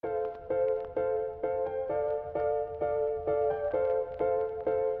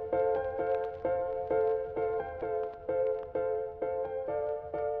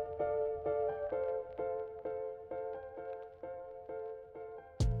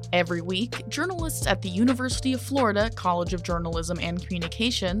Every week, journalists at the University of Florida College of Journalism and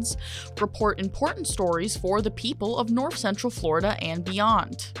Communications report important stories for the people of North Central Florida and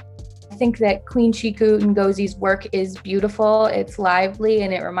beyond. I think that Queen Chiku Ngozi's work is beautiful, it's lively,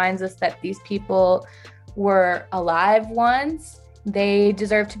 and it reminds us that these people were alive once. They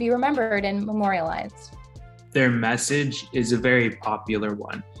deserve to be remembered and memorialized. Their message is a very popular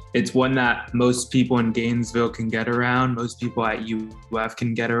one. It's one that most people in Gainesville can get around, most people at UF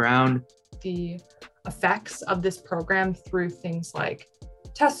can get around. The effects of this program through things like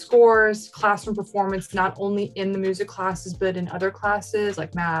test scores, classroom performance, not only in the music classes, but in other classes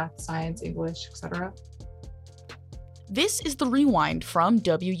like math, science, English, etc. This is The Rewind from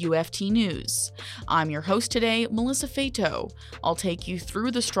WUFT News. I'm your host today, Melissa Fato. I'll take you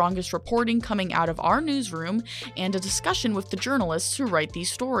through the strongest reporting coming out of our newsroom and a discussion with the journalists who write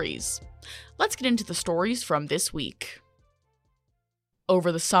these stories. Let's get into the stories from this week.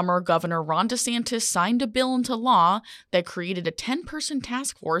 Over the summer, Governor Ron DeSantis signed a bill into law that created a 10-person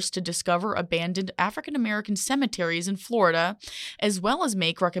task force to discover abandoned African American cemeteries in Florida, as well as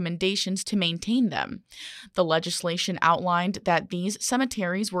make recommendations to maintain them. The legislation outlined that these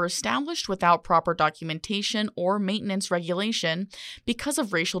cemeteries were established without proper documentation or maintenance regulation because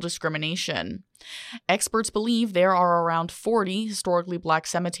of racial discrimination. Experts believe there are around 40 historically Black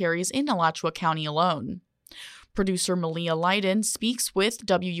cemeteries in Alachua County alone. Producer Malia Leiden speaks with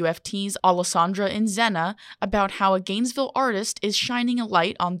WUFT's Alessandra Inzena about how a Gainesville artist is shining a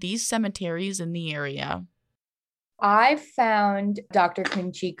light on these cemeteries in the area. I found Dr.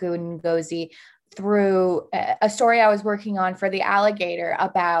 Kunchiku Ngozi through a story I was working on for The Alligator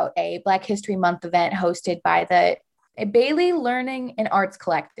about a Black History Month event hosted by the Bailey Learning and Arts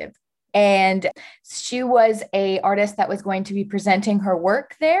Collective. And she was an artist that was going to be presenting her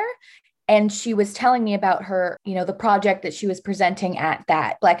work there. And she was telling me about her, the project that she was presenting at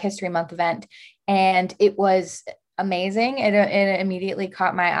that Black History Month event. And it was amazing. It immediately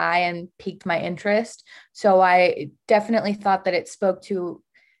caught my eye and piqued my interest. So I definitely thought that it spoke to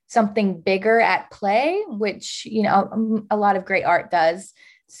something bigger at play, which, a lot of great art does.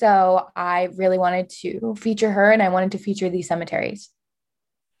 So I really wanted to feature her, and I wanted to feature these cemeteries.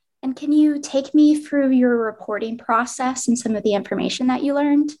 And can you take me through your reporting process and some of the information that you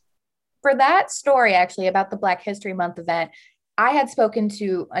learned? For that story, actually, about the Black History Month event, I had spoken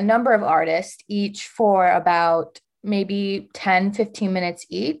to a number of artists, each for about maybe 10, 15 minutes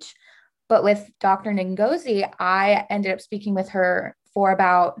each. But with Dr. Ngozi, I ended up speaking with her for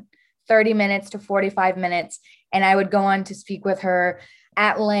about 30 minutes to 45 minutes. And I would go on to speak with her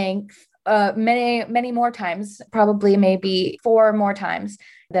at length many more times, probably maybe 4 more times,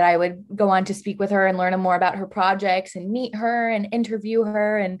 that I would go on to speak with her and learn more about her projects and meet her and interview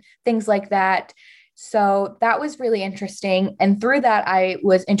her and things like that. So that was really interesting. And through that, I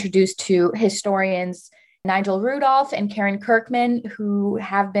was introduced to historians Nigel Rudolph and Karen Kirkman, who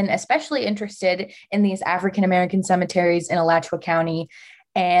have been especially interested in these African American cemeteries in Alachua County.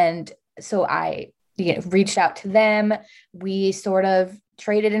 And so I reached out to them. We sort of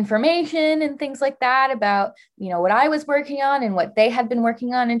traded information and things like that about, what I was working on and what they had been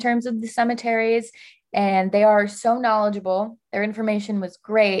working on in terms of the cemeteries. And they are so knowledgeable. Their information was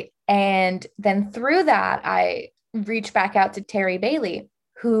great. And then through that, I reached back out to Terry Bailey,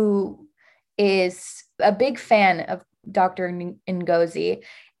 who is a big fan of Dr. Ngozi.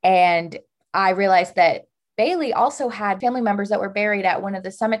 And I realized that Bailey also had family members that were buried at one of the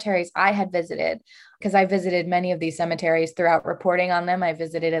cemeteries I had visited, because I visited many of these cemeteries throughout reporting on them. I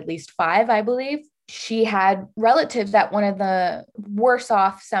visited at least 5, I believe. She had relatives at one of the worse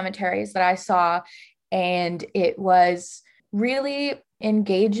off cemeteries that I saw, and it was really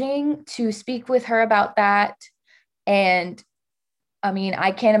engaging to speak with her about that. And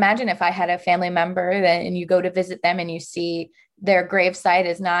I can't imagine if I had a family member and you go to visit them and you see their gravesite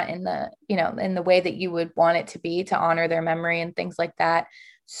is not in the way that you would want it to be to honor their memory and things like that.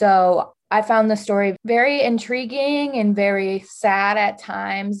 So I found the story very intriguing and very sad at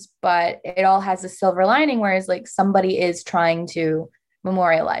times, but it all has a silver lining, whereas somebody is trying to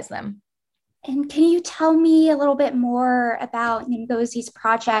memorialize them. And can you tell me a little bit more about Ngozi's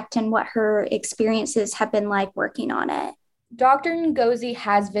project and what her experiences have been like working on it? Dr. Ngozi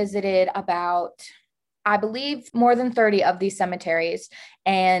has visited about, I believe, more than 30 of these cemeteries,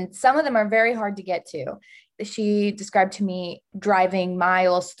 and some of them are very hard to get to. She described to me driving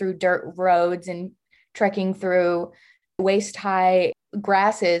miles through dirt roads and trekking through waist-high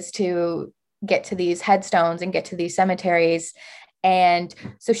grasses to get to these headstones and get to these cemeteries. And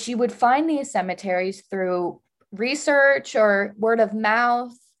so she would find these cemeteries through research or word of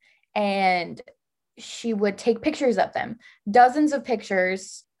mouth, and she would take pictures of them, dozens of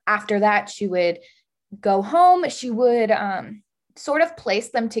pictures after that, she would go home. She would sort of place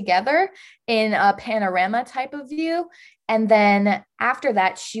them together in a panorama type of view. And then after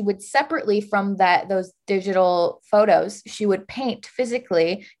that, she would separately from those digital photos, she would paint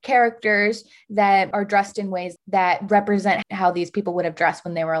physically characters that are dressed in ways that represent how these people would have dressed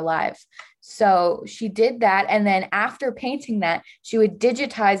when they were alive. So she did that. And then after painting that, she would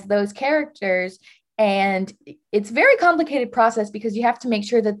digitize those characters. And it's a very complicated process because you have to make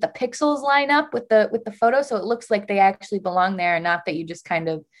sure that the pixels line up with the photo. So it looks like they actually belong there and not that you just kind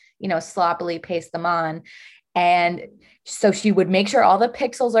of, sloppily paste them on. And so she would make sure all the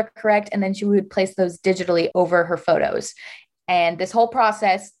pixels are correct. And then she would place those digitally over her photos. And this whole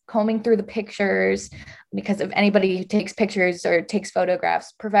process, combing through the pictures, because if anybody who takes pictures or takes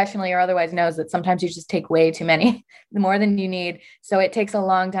photographs professionally or otherwise knows that sometimes you just take way too many, more than you need. So it takes a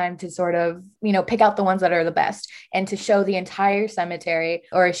long time to sort of, pick out the ones that are the best and to show the entire cemetery,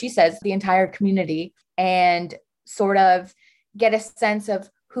 or as she says, the entire community, and sort of get a sense of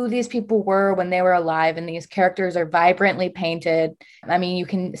who these people were when they were alive. And these characters are vibrantly painted. I mean, you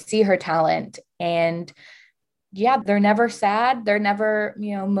can see her talent. And yeah, they're never sad. They're never,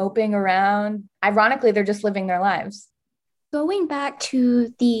 moping around. Ironically, they're just living their lives. Going back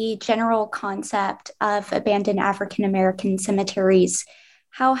to the general concept of abandoned African American cemeteries,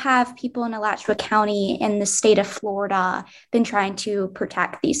 how have people in Alachua County in the state of Florida been trying to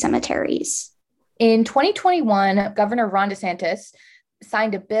protect these cemeteries? In 2021, Governor Ron DeSantis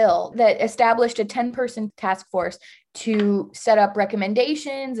signed a bill that established a 10-person task force to set up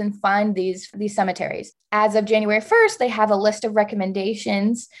recommendations and find these cemeteries. As of January 1st, they have a list of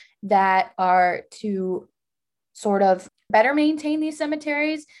recommendations that are to sort of better maintain these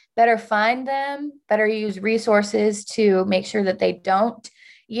cemeteries, better find them, better use resources to make sure that they don't,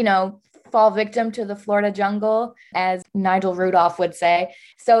 fall victim to the Florida jungle, as Nigel Rudolph would say.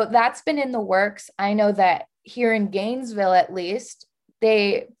 So that's been in the works. I know that here in Gainesville, at least,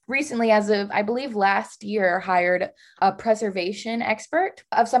 they recently, as of, I believe, last year, hired a preservation expert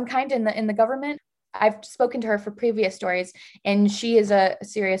of some kind in the government. I've spoken to her for previous stories, and she is a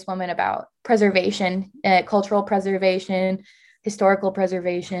serious woman about preservation, cultural preservation, historical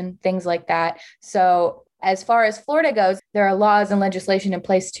preservation, things like that. So as far as Florida goes, there are laws and legislation in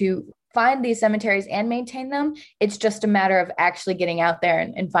place to find these cemeteries and maintain them. It's just a matter of actually getting out there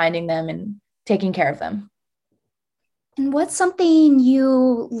and finding them and taking care of them. And what's something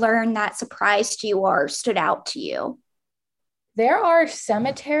you learned that surprised you or stood out to you? There are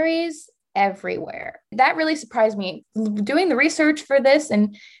cemeteries everywhere. That really surprised me. Doing the research for this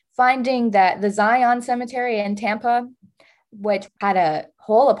and finding that the Zion Cemetery in Tampa, which had a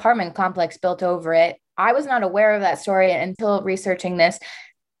whole apartment complex built over it, I was not aware of that story until researching this.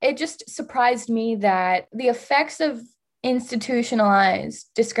 It just surprised me that the effects of institutionalized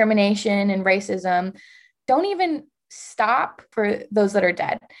discrimination and racism don't even stop for those that are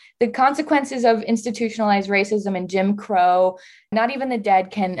dead. The consequences of institutionalized racism and Jim Crow, not even the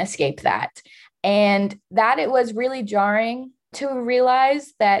dead can escape that. And that it was really jarring to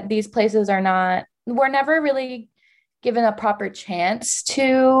realize that these places were never really given a proper chance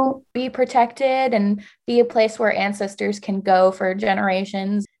to be protected and be a place where ancestors can go for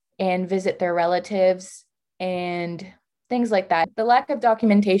generations and visit their relatives and things like that. The lack of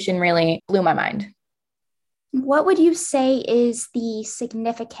documentation really blew my mind. What would you say is the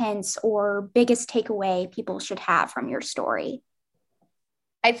significance or biggest takeaway people should have from your story?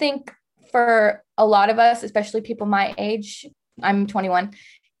 I think for a lot of us, especially people my age, I'm 21,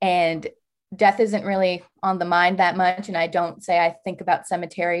 and death isn't really on the mind that much. And I don't say I think about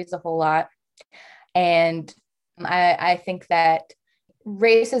cemeteries a whole lot. And I think that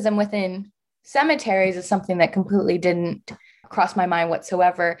racism within cemeteries is something that completely didn't cross my mind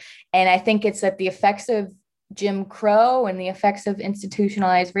whatsoever. And I think it's that the effects of Jim Crow and the effects of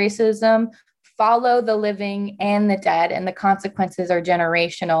institutionalized racism follow the living and the dead, and the consequences are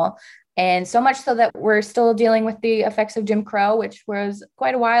generational. And so much so that we're still dealing with the effects of Jim Crow, which was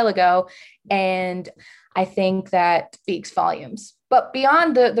quite a while ago. And I think that speaks volumes. But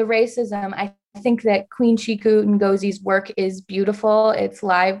beyond the racism, I think that Queen Chiku Ngozi's work is beautiful. It's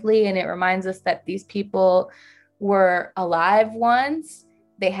lively, and it reminds us that these people were alive once.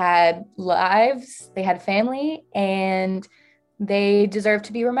 They had lives, they had family, and they deserve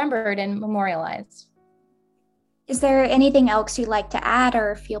to be remembered and memorialized. Is there anything else you'd like to add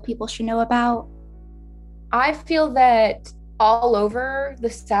or feel people should know about? I feel that all over the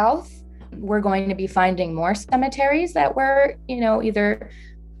South, we're going to be finding more cemeteries that were, either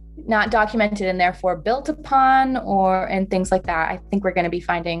not documented and therefore built upon and things like that. I think we're going to be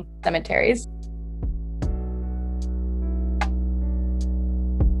finding cemeteries.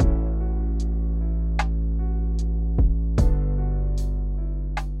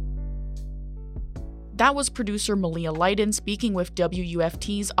 That was producer Malia Leiden speaking with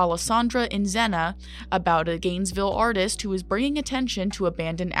WUFT's Alessandra Inzena about a Gainesville artist who is bringing attention to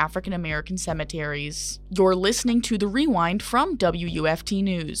abandoned African American cemeteries. You're listening to The Rewind from WUFT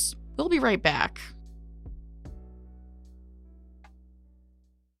News. We'll be right back.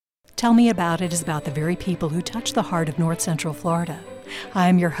 Tell Me About It is about the very people who touch the heart of North Central Florida.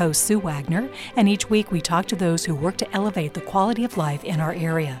 I'm your host, Sue Wagner, and each week we talk to those who work to elevate the quality of life in our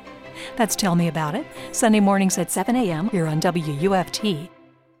area. That's Tell Me About It, Sunday mornings at 7 a.m. here on WUFT.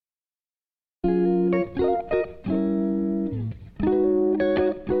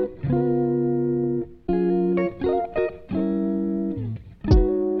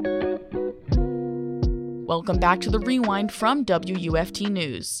 Welcome back to The Rewind from WUFT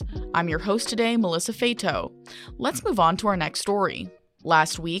News. I'm your host today, Melissa Fato. Let's move on to our next story.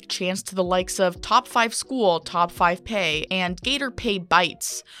 Last week, chants to the likes of Top 5 School, Top 5 Pay, and Gator Pay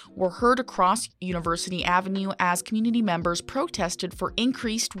Bites were heard across University Avenue as community members protested for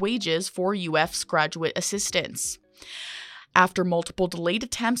increased wages for UF's graduate assistants. After multiple delayed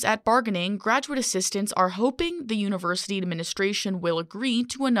attempts at bargaining, graduate assistants are hoping the university administration will agree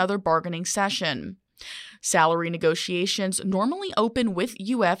to another bargaining session. Salary negotiations normally open with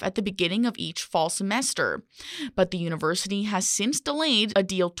UF at the beginning of each fall semester, but the university has since delayed a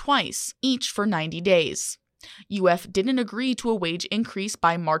deal twice, each for 90 days. UF didn't agree to a wage increase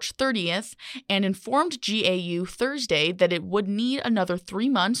by March 30th and informed GAU Thursday that it would need another 3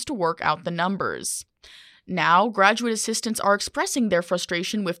 months to work out the numbers. Now, graduate assistants are expressing their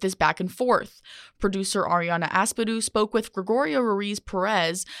frustration with this back and forth. Producer Ariana Aspadu spoke with Gregorio Ruiz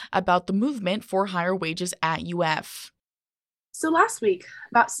Perez about the movement for higher wages at UF. So last week,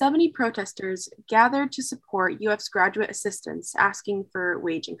 about 70 protesters gathered to support UF's graduate assistants asking for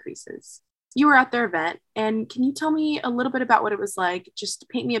wage increases. You were at their event, and can you tell me a little bit about what it was like? Just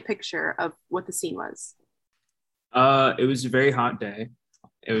paint me a picture of what the scene was. It was a very hot day.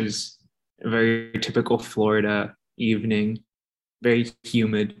 It was a very typical Florida evening, very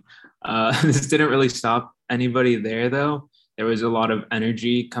humid. This didn't really stop anybody there, though. There was a lot of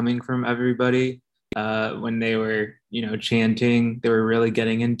energy coming from everybody when they were, chanting. They were really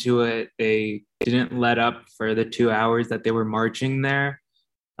getting into it. They didn't let up for the 2 hours that they were marching there.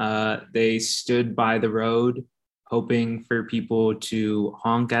 They stood by the road, hoping for people to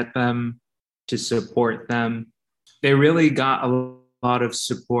honk at them, to support them. They really got a lot of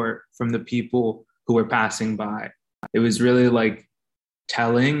support from the people who were passing by. It was really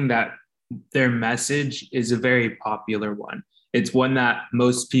telling that their message is a very popular one. It's one that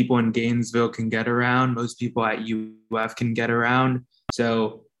most people in Gainesville can get around, most people at UF can get around.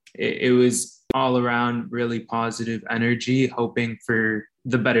 So it was all around really positive energy, hoping for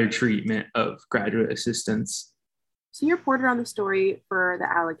the better treatment of graduate assistants. So you reported on the story for the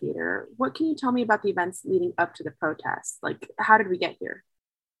Alligator. What can you tell me about the events leading up to the protest? How did we get here?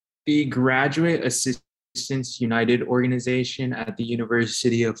 The Graduate Assistants United organization at the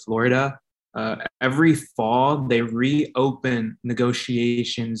University of Florida, every fall, they reopen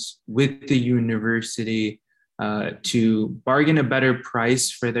negotiations with the university to bargain a better price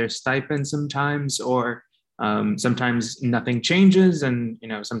for their stipend sometimes, or sometimes nothing changes, and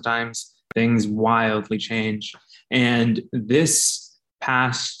sometimes things wildly change. And this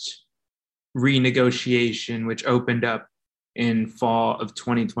past renegotiation, which opened up in fall of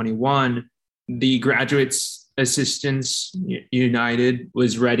 2021, the Graduates Assistants United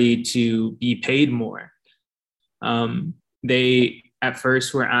was ready to be paid more. They at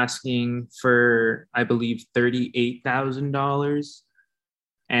first were asking for, I believe, $38,000.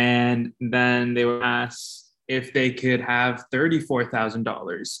 And then they were asked if they could have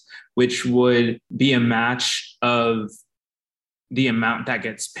 $34,000, which would be a match of the amount that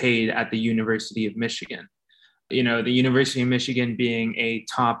gets paid at the University of Michigan. The University of Michigan being a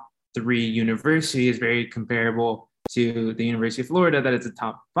top 3 university is very comparable to the University of Florida, that it's a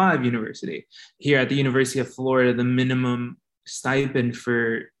top 5 university. Here at the University of Florida, the minimum stipend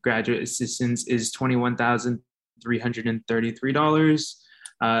for graduate assistants is $21,333.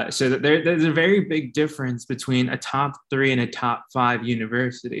 So that there's a very big difference between a top 3 and a top 5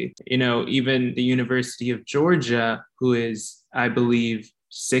 university. Even the University of Georgia, who is, I believe,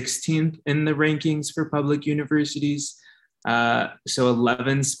 16th in the rankings for public universities, so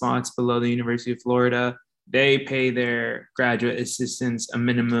 11 spots below the University of Florida, they pay their graduate assistants a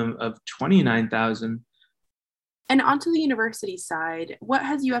minimum of $29,000. And onto the university side, what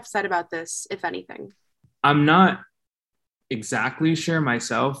has UF said about this, if anything? I'm not exactly sure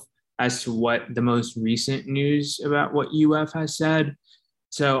myself as to what the most recent news about what UF has said,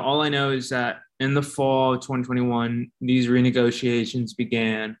 So all I know is that in the fall of 2021, these renegotiations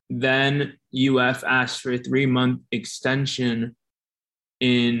began. Then UF asked for a 3-month extension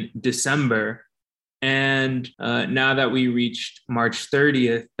in December. And now that we reached March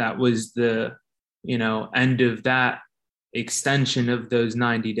 30th, that was the end of that extension of those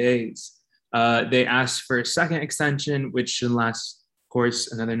 90 days. They asked for a second extension, which should last, of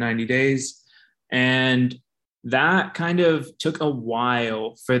course, another 90 days. And that kind of took a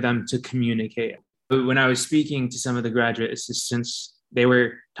while for them to communicate. But when I was speaking to some of the graduate assistants, they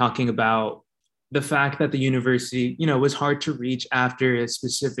were talking about the fact that the university, was hard to reach after a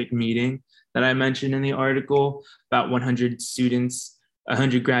specific meeting that I mentioned in the article. About 100 students,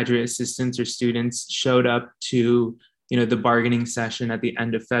 100 graduate assistants or students showed up to, the bargaining session at the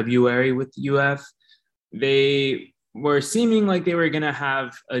end of February with UF. They were seeming like they were going to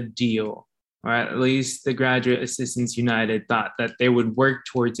have a deal, or at least the Graduate Assistants United thought that they would work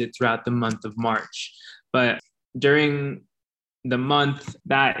towards it throughout the month of March. But during the month,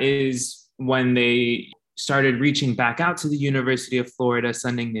 that is when they started reaching back out to the University of Florida,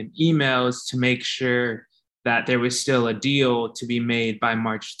 sending them emails to make sure that there was still a deal to be made by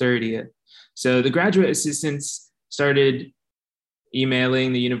March 30th. So the graduate assistants started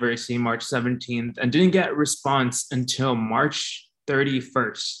emailing the university March 17th and didn't get a response until March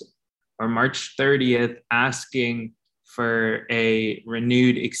 31st or March 30th, asking for a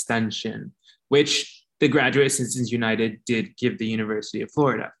renewed extension, which the Graduate Assistants United did give the University of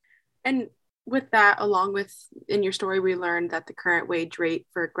Florida. And with that, along with in your story, we learned that the current wage rate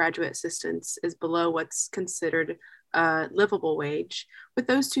for graduate assistants is below what's considered a livable wage. With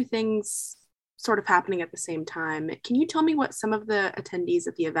those two things sort of happening at the same time, can you tell me what some of the attendees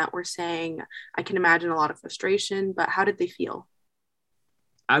at the event were saying? I can imagine a lot of frustration, but how did they feel?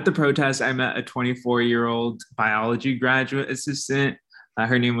 At the protest, I met a 24-year-old biology graduate assistant.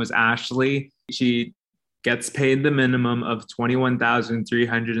 Her name was Ashley. She gets paid the minimum of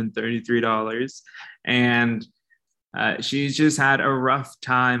 $21,333. And she's just had a rough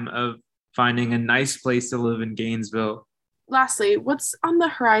time of finding a nice place to live in Gainesville. Lastly, what's on the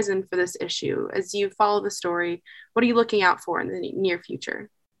horizon for this issue? As you follow the story, what are you looking out for in the near future?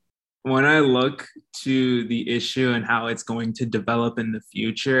 When I look to the issue and how it's going to develop in the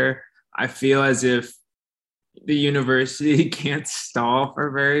future, I feel as if the university can't stall for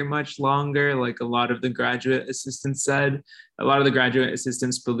very much longer. Like a lot of the graduate assistants said, a lot of the graduate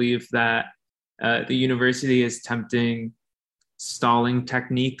assistants believe that the university is attempting stalling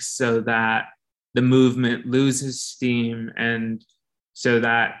techniques so that the movement loses steam and so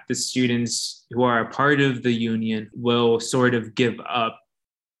that the students who are a part of the union will sort of give up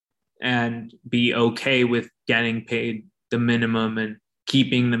and be okay with getting paid the minimum and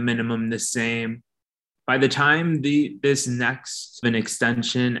keeping the minimum the same. By the time this next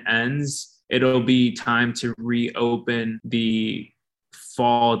extension ends, it'll be time to reopen the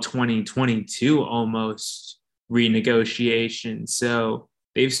fall 2022 almost renegotiation. So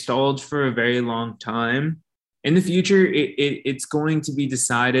they've stalled for a very long time. In the future, it's going to be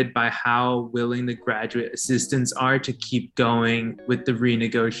decided by how willing the graduate assistants are to keep going with the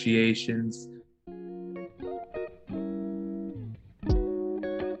renegotiations.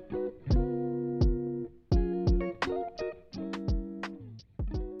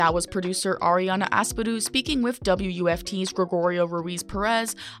 That was producer Ariana Aspadu speaking with WUFT's Gregorio Ruiz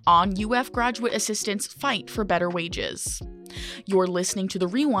Perez on UF graduate assistants' fight for better wages. You're listening to The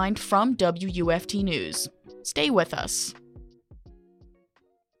Rewind from WUFT News. Stay with us.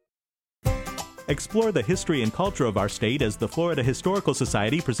 Explore the history and culture of our state as the Florida Historical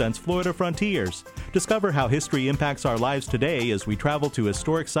Society presents Florida Frontiers. Discover how history impacts our lives today as we travel to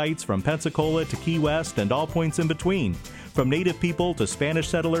historic sites from Pensacola to Key West and all points in between. From Native people to Spanish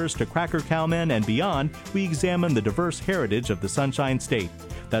settlers to Cracker Cowmen and beyond, we examine the diverse heritage of the Sunshine State.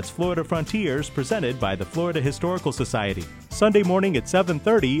 That's Florida Frontiers, presented by the Florida Historical Society. Sunday morning at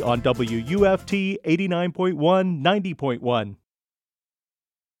 7:30 on WUFT 89.1, 90.1.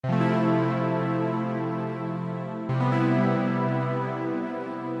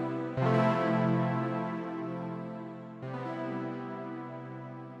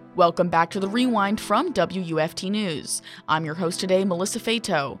 Welcome back to The Rewind from WUFT News. I'm your host today, Melissa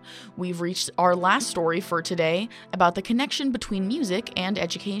Fato. We've reached our last story for today about the connection between music and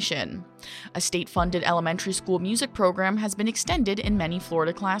education. A state-funded elementary school music program has been extended in many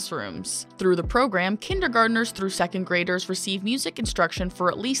Florida classrooms. Through the program, kindergartners through second graders receive music instruction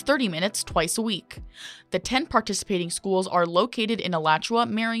for at least 30 minutes twice a week. The 10 participating schools are located in Alachua,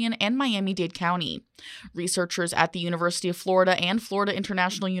 Marion, and Miami-Dade County. Researchers at the University of Florida and Florida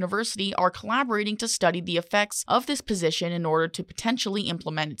International University are collaborating to study the effects of this position in order to potentially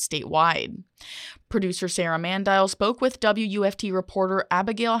implement it statewide. Producer Sarah Mandile spoke with WUFT reporter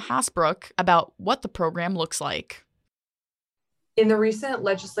Abigail Hasbrook about what the program looks like. In the recent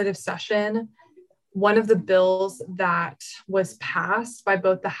legislative session, one of the bills that was passed by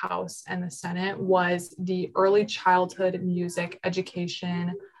both the House and the Senate was the Early Childhood Music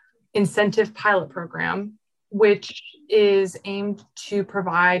Education Incentive Pilot Program, which is aimed to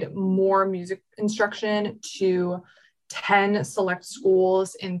provide more music instruction to 10 select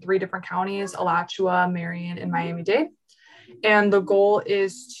schools in 3 different counties, Alachua, Marion, and Miami-Dade. And the goal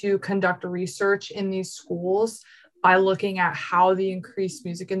is to conduct research in these schools by looking at how the increased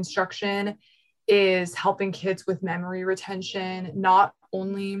music instruction is helping kids with memory retention, not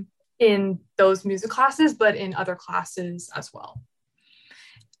only in those music classes, but in other classes as well.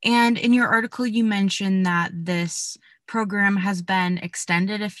 And in your article, you mentioned that this program has been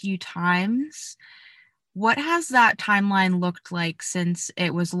extended a few times. What has that timeline looked like since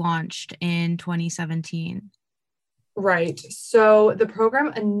it was launched in 2017? Right. So the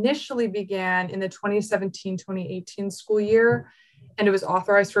program initially began in the 2017-2018 school year, and it was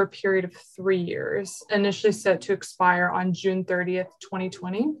authorized for a period of 3 years, initially set to expire on June 30th,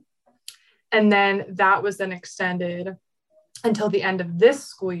 2020. And then that was then extended until the end of this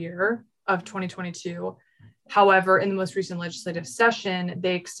school year of 2022. However, in the most recent legislative session,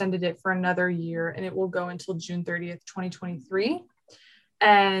 they extended it for another year, and it will go until June 30th, 2023.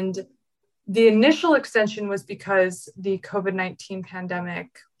 And the initial extension was because the COVID-19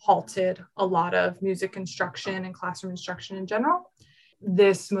 pandemic halted a lot of music instruction and classroom instruction in general.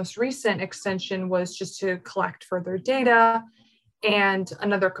 This most recent extension was just to collect further data. And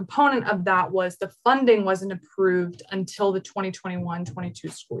another component of that was the funding wasn't approved until the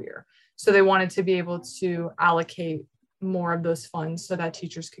 2021-22 school year. So they wanted to be able to allocate more of those funds so that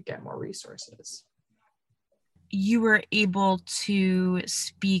teachers could get more resources. You were able to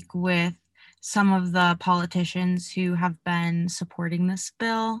speak with some of the politicians who have been supporting this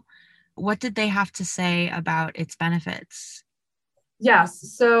bill. What did they have to say about its benefits?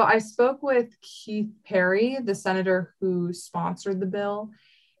 Yes, so I spoke with Keith Perry, the senator who sponsored the bill,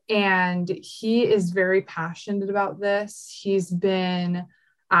 and he is very passionate about this. He's been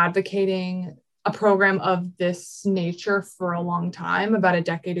advocating a program of this nature for a long time. About a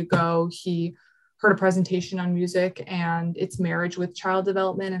decade ago, he heard a presentation on music and its marriage with child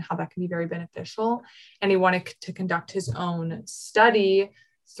development and how that can be very beneficial. And he wanted to conduct his own study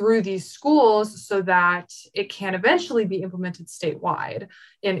through these schools so that it can eventually be implemented statewide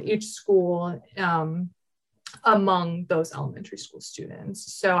in each school among those elementary school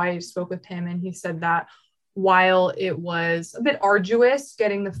students. So I spoke with him and he said that while it was a bit arduous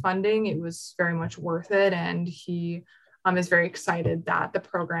getting the funding, it was very much worth it. And he is very excited that the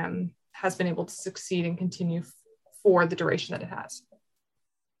program has been able to succeed and continue for the duration that it has.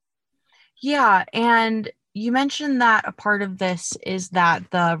 Yeah, and you mentioned that a part of this is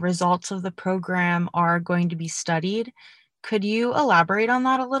that the results of the program are going to be studied. Could you elaborate on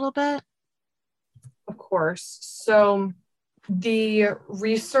that a little bit? Of course. So the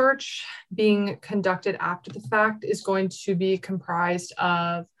research being conducted after the fact is going to be comprised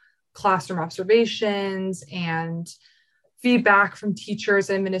of classroom observations and feedback from teachers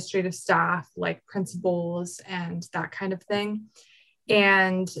and administrative staff, like principals and that kind of thing.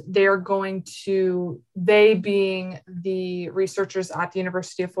 And they being the researchers at the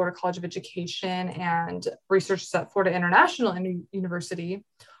University of Florida College of Education and researchers at Florida International University,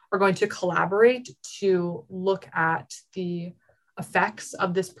 are going to collaborate to look at the effects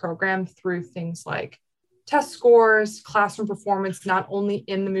of this program through things like test scores, classroom performance, not only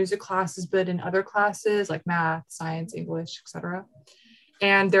in the music classes, but in other classes like math, science, English, etc.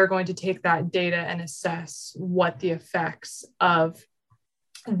 And they're going to take that data and assess what the effects of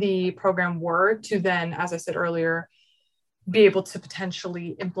the program were to then, as I said earlier, be able to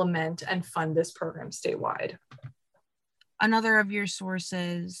potentially implement and fund this program statewide. Another of your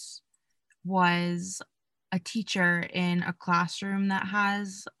sources was a teacher in a classroom that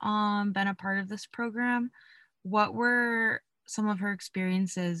has been a part of this program. What were some of her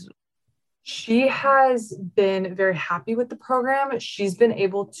experiences? She has been very happy with the program. She's been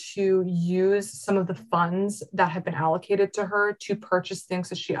able to use some of the funds that have been allocated to her to purchase things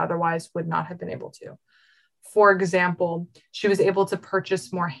that she otherwise would not have been able to. For example, she was able to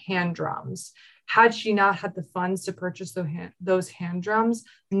purchase more hand drums. Had she not had the funds to purchase those hand drums,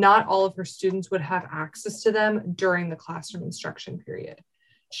 not all of her students would have access to them during the classroom instruction period.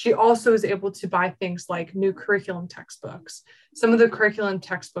 she also is able to buy things like new curriculum textbooks. Some of the curriculum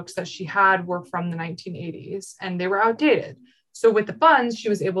textbooks that she had were from the 1980s and they were outdated. So with the funds, she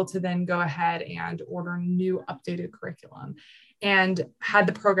was able to then go ahead and order new updated curriculum. And had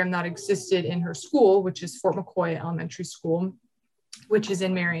the program not existed in her school, which is Fort McCoy Elementary School, which is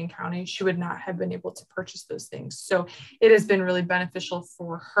in Marion County, she would not have been able to purchase those things. So it has been really beneficial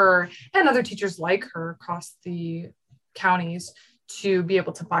for her and other teachers like her across the counties to be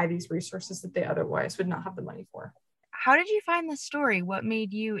able to buy these resources that they otherwise would not have the money for. How did you find the story? What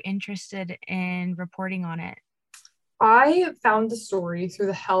made you interested in reporting on it? I found the story through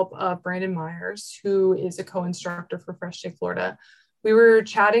the help of Brandon Myers, who is a co-instructor for Fresh Day Florida. We were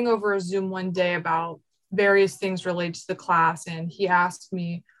chatting over a Zoom one day about various things related to the class, and he asked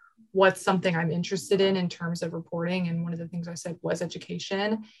me what's something I'm interested in terms of reporting, and one of the things I said was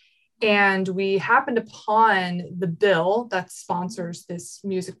education. And we happened upon the bill that sponsors this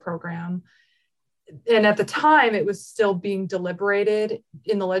music program. And at the time, it was still being deliberated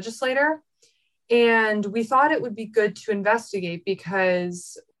in the legislature. And we thought it would be good to investigate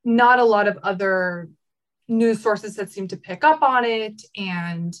because not a lot of other news sources had seemed to pick up on it.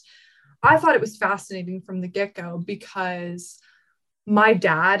 And I thought it was fascinating from the get-go because my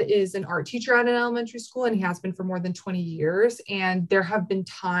dad is an art teacher at an elementary school, and he has been for more than 20 years. And there have been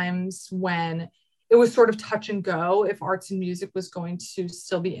times when it was sort of touch and go if arts and music was going to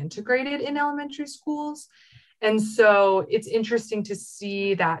still be integrated in elementary schools. And so it's interesting to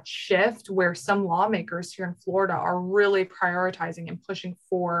see that shift where some lawmakers here in Florida are really prioritizing and pushing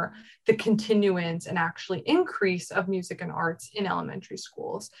for the continuance and actually increase of music and arts in elementary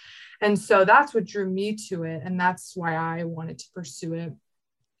schools. And so that's what drew me to it. And that's why I wanted to pursue it.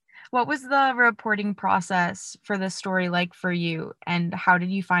 What was the reporting process for this story like for you? And how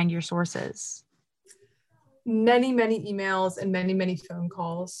did you find your sources? Many emails and many phone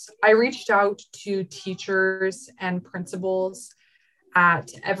calls. I reached out to teachers and principals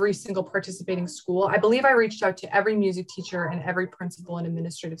at every single participating school. I believe I reached out to every music teacher and every principal and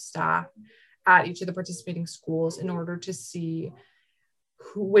administrative staff at each of the participating schools in order to see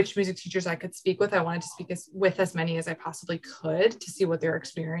which music teachers I could speak with. I wanted to speak with as many as I possibly could to see what their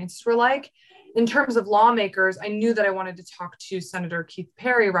experiences were like. In terms of lawmakers, I knew that I wanted to talk to Senator Keith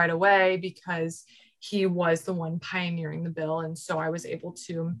Perry right away because he was the one pioneering the bill. And so I was able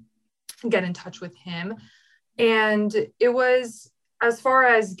to get in touch with him. And it was, as far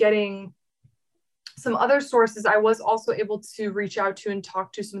as getting some other sources, I was also able to reach out to and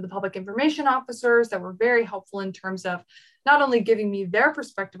talk to some of the public information officers that were very helpful in terms of not only giving me their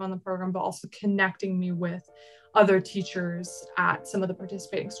perspective on the program, but also connecting me with other teachers at some of the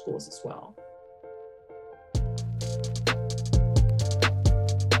participating schools as well.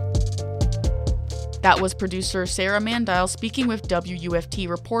 That was producer Sarah Mandile speaking with WUFT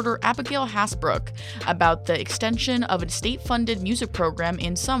reporter Abigail Hasbrook about the extension of a state-funded music program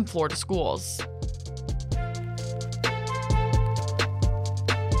in some Florida schools.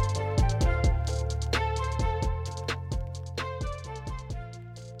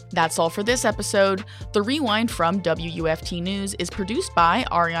 That's all for this episode. The Rewind from WUFT News is produced by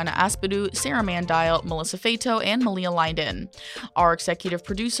Ariana Aspadu, Sarah Mandile, Melissa Fato, and Malia Leiden. Our executive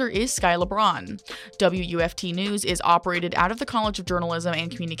producer is Sky LeBron. WUFT News is operated out of the College of Journalism and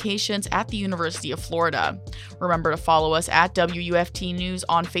Communications at the University of Florida. Remember to follow us at WUFT News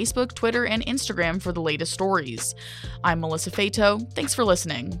on Facebook, Twitter, and Instagram for the latest stories. I'm Melissa Fato. Thanks for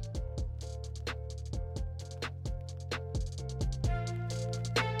listening.